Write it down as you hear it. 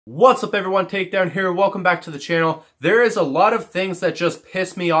What's up everyone, Takedown here, welcome back to the channel. There is a lot of things that just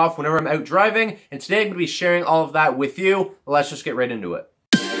piss me off whenever I'm out driving, and today I'm going to be sharing all of that with you. Let's just get right into it.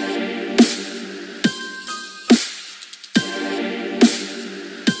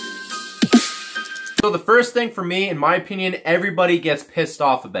 So the first thing for me, in my opinion, everybody gets pissed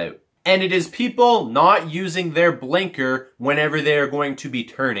off about. And it is people not using their blinker whenever they are going to be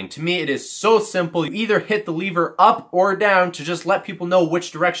turning. To me, it is so simple. You either hit the lever up or down to just let people know which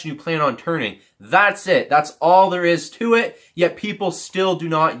direction you plan on turning. That's it. That's all there is to it. Yet people still do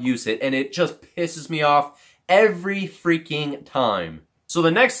not use it. And it just pisses me off every freaking time. So the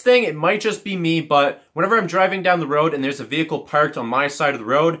next thing, it might just be me, but whenever I'm driving down the road and there's a vehicle parked on my side of the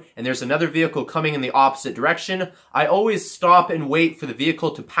road and there's another vehicle coming in the opposite direction, I always stop and wait for the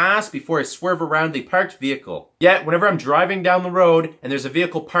vehicle to pass before I swerve around the parked vehicle. Yet, whenever I'm driving down the road and there's a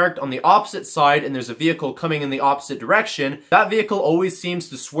vehicle parked on the opposite side and there's a vehicle coming in the opposite direction, that vehicle always seems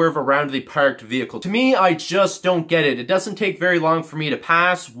to swerve around the parked vehicle. To me, I just don't get it. It doesn't take very long for me to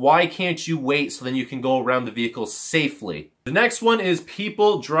pass. Why can't you wait so then you can go around the vehicle safely? The next one is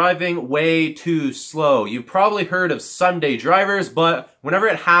people driving way too slow. You've probably heard of Sunday drivers, but whenever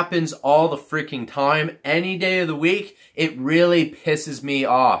it happens all the freaking time, any day of the week, it really pisses me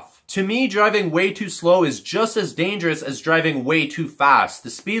off. To me, driving way too slow is just as dangerous as driving way too fast.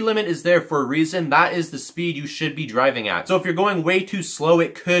 The speed limit is there for a reason. That is the speed you should be driving at. So if you're going way too slow,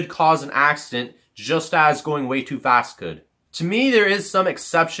 it could cause an accident, just as going way too fast could. To me, there is some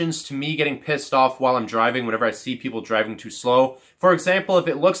exceptions to me getting pissed off while I'm driving whenever I see people driving too slow. For example, if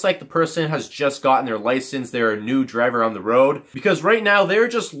it looks like the person has just gotten their license, they're a new driver on the road. Because right now, they're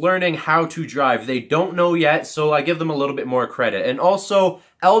just learning how to drive. They don't know yet, so I give them a little bit more credit. And also,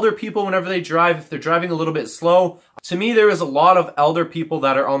 elder people, whenever they drive, if they're driving a little bit slow, to me, there is a lot of elder people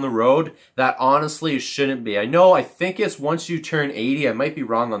that are on the road that honestly shouldn't be. I think it's once you turn 80, I might be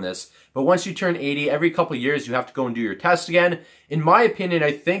wrong on this, but once you turn 80, every couple of years, you have to go and do your test again. In my opinion,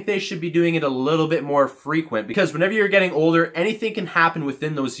 I think they should be doing it a little bit more frequent because whenever you're getting older, anything can happen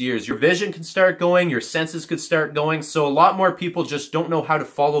within those years. Your vision can start going, your senses could start going, so a lot more people just don't know how to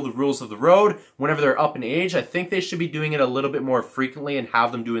follow the rules of the road whenever they're up in age. I think they should be doing it a little bit more frequently and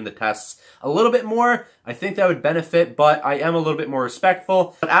have them doing the tests a little bit more. I think that would benefit, but I am a little bit more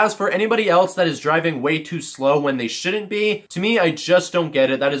respectful. But as for anybody else that is driving way too slow when they shouldn't be, to me, I just don't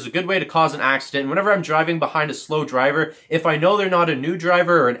get it. That is a good way to cause an accident. Whenever I'm driving behind a slow driver, if I know they're not a new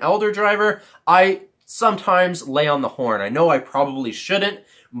driver or an elder driver, I sometimes lay on the horn. I know I probably shouldn't,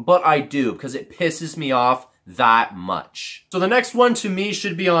 but I do because it pisses me off that much. So the next one to me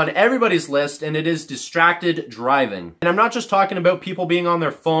should be on everybody's list, and it is distracted driving. And I'm not just talking about people being on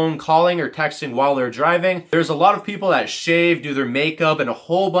their phone, calling or texting while they're driving. There's a lot of people that shave, do their makeup, and a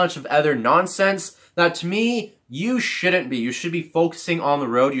whole bunch of other nonsense that to me, you shouldn't be. You should be focusing on the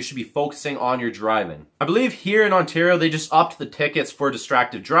road. You should be focusing on your driving. I believe here in Ontario, they just upped the tickets for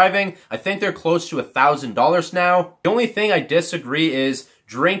distracted driving. I think they're close to $1,000 now. The only thing I disagree is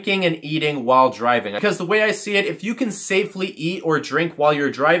drinking and eating while driving. Because the way I see it, if you can safely eat or drink while you're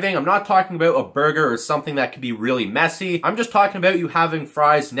driving, I'm not talking about a burger or something that could be really messy. I'm just talking about you having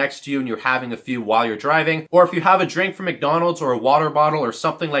fries next to you and you're having a few while you're driving. Or if you have a drink from McDonald's or a water bottle or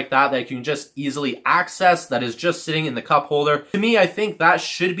something like that that you can just easily access that is just sitting in the cup holder. To me, I think that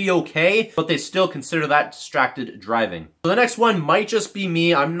should be okay, but they still consider that distracted driving. So the next one might just be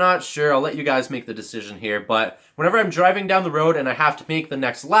me. I'm not sure. I'll let you guys make the decision here, but whenever I'm driving down the road and I have to make the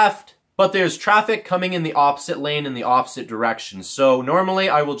next left, but there's traffic coming in the opposite lane in the opposite direction. So normally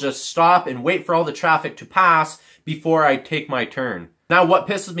I will just stop and wait for all the traffic to pass before I take my turn. Now, what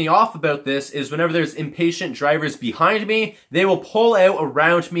pisses me off about this is whenever there's impatient drivers behind me, they will pull out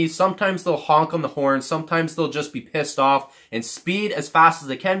around me. Sometimes they'll honk on the horn. Sometimes they'll just be pissed off and speed as fast as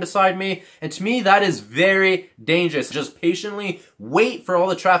they can beside me. And to me, that is very dangerous. Just patiently wait for all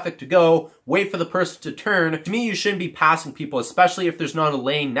the traffic to go, wait for the person to turn. To me, you shouldn't be passing people, especially if there's not a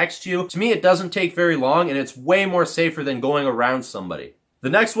lane next to you. To me, it doesn't take very long and it's way more safer than going around somebody. The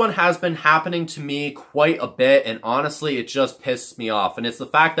next one has been happening to me quite a bit, and honestly, it just pisses me off. And it's the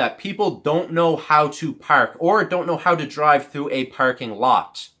fact that people don't know how to park or don't know how to drive through a parking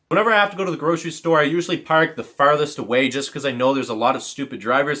lot. Whenever I have to go to the grocery store, I usually park the farthest away just because I know there's a lot of stupid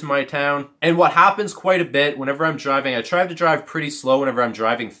drivers in my town. And what happens quite a bit whenever I'm driving, I try to drive pretty slow whenever I'm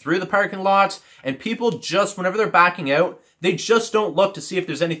driving through the parking lot, and people just, whenever they're backing out, they just don't look to see if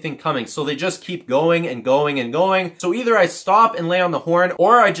there's anything coming. So they just keep going and going and going. So either I stop and lay on the horn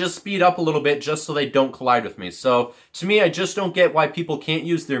or I just speed up a little bit just so they don't collide with me. So to me, I just don't get why people can't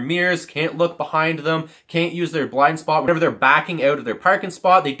use their mirrors, can't look behind them, can't use their blind spot. Whenever they're backing out of their parking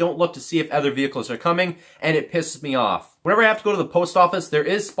spot, they don't look to see if other vehicles are coming, and it pisses me off. Whenever I have to go to the post office, there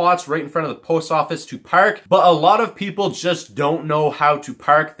is spots right in front of the post office to park, but a lot of people just don't know how to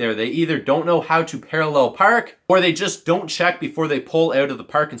park there. They either don't know how to parallel park, or they just don't check before they pull out of the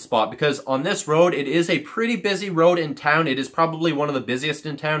parking spot, because on this road, it is a pretty busy road in town. It is probably one of the busiest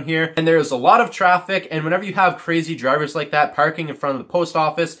in town here, and there's a lot of traffic, and whenever you have crazy drivers like that parking in front of the post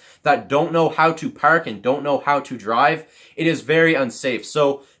office that don't know how to park and don't know how to drive, it is very unsafe.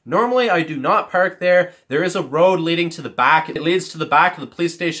 So normally I do not park there. There is a road leading to the back. It leads to the back of the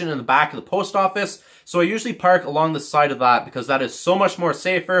police station and the back of the post office. So I usually park along the side of that because that is so much more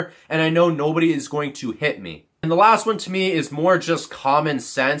safer and I know nobody is going to hit me. And the last one to me is more just common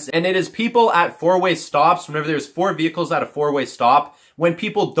sense, and it is people at four-way stops, whenever there's 4 vehicles at a four-way stop, when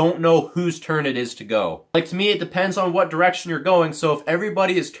people don't know whose turn it is to go. Like, to me, it depends on what direction you're going, so if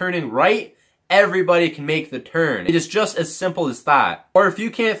everybody is turning right, everybody can make the turn. It is just as simple as that. Or if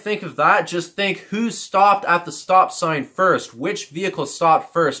you can't think of that, just think who stopped at the stop sign first, which vehicle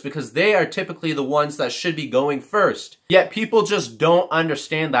stopped first, because they are typically the ones that should be going first. Yet people just don't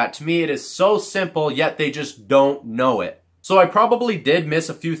understand that. To me, it is so simple, yet they just don't know it. So I probably did miss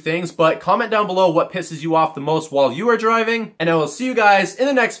a few things, but comment down below what pisses you off the most while you are driving, and I will see you guys in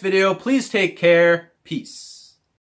the next video. Please take care. Peace.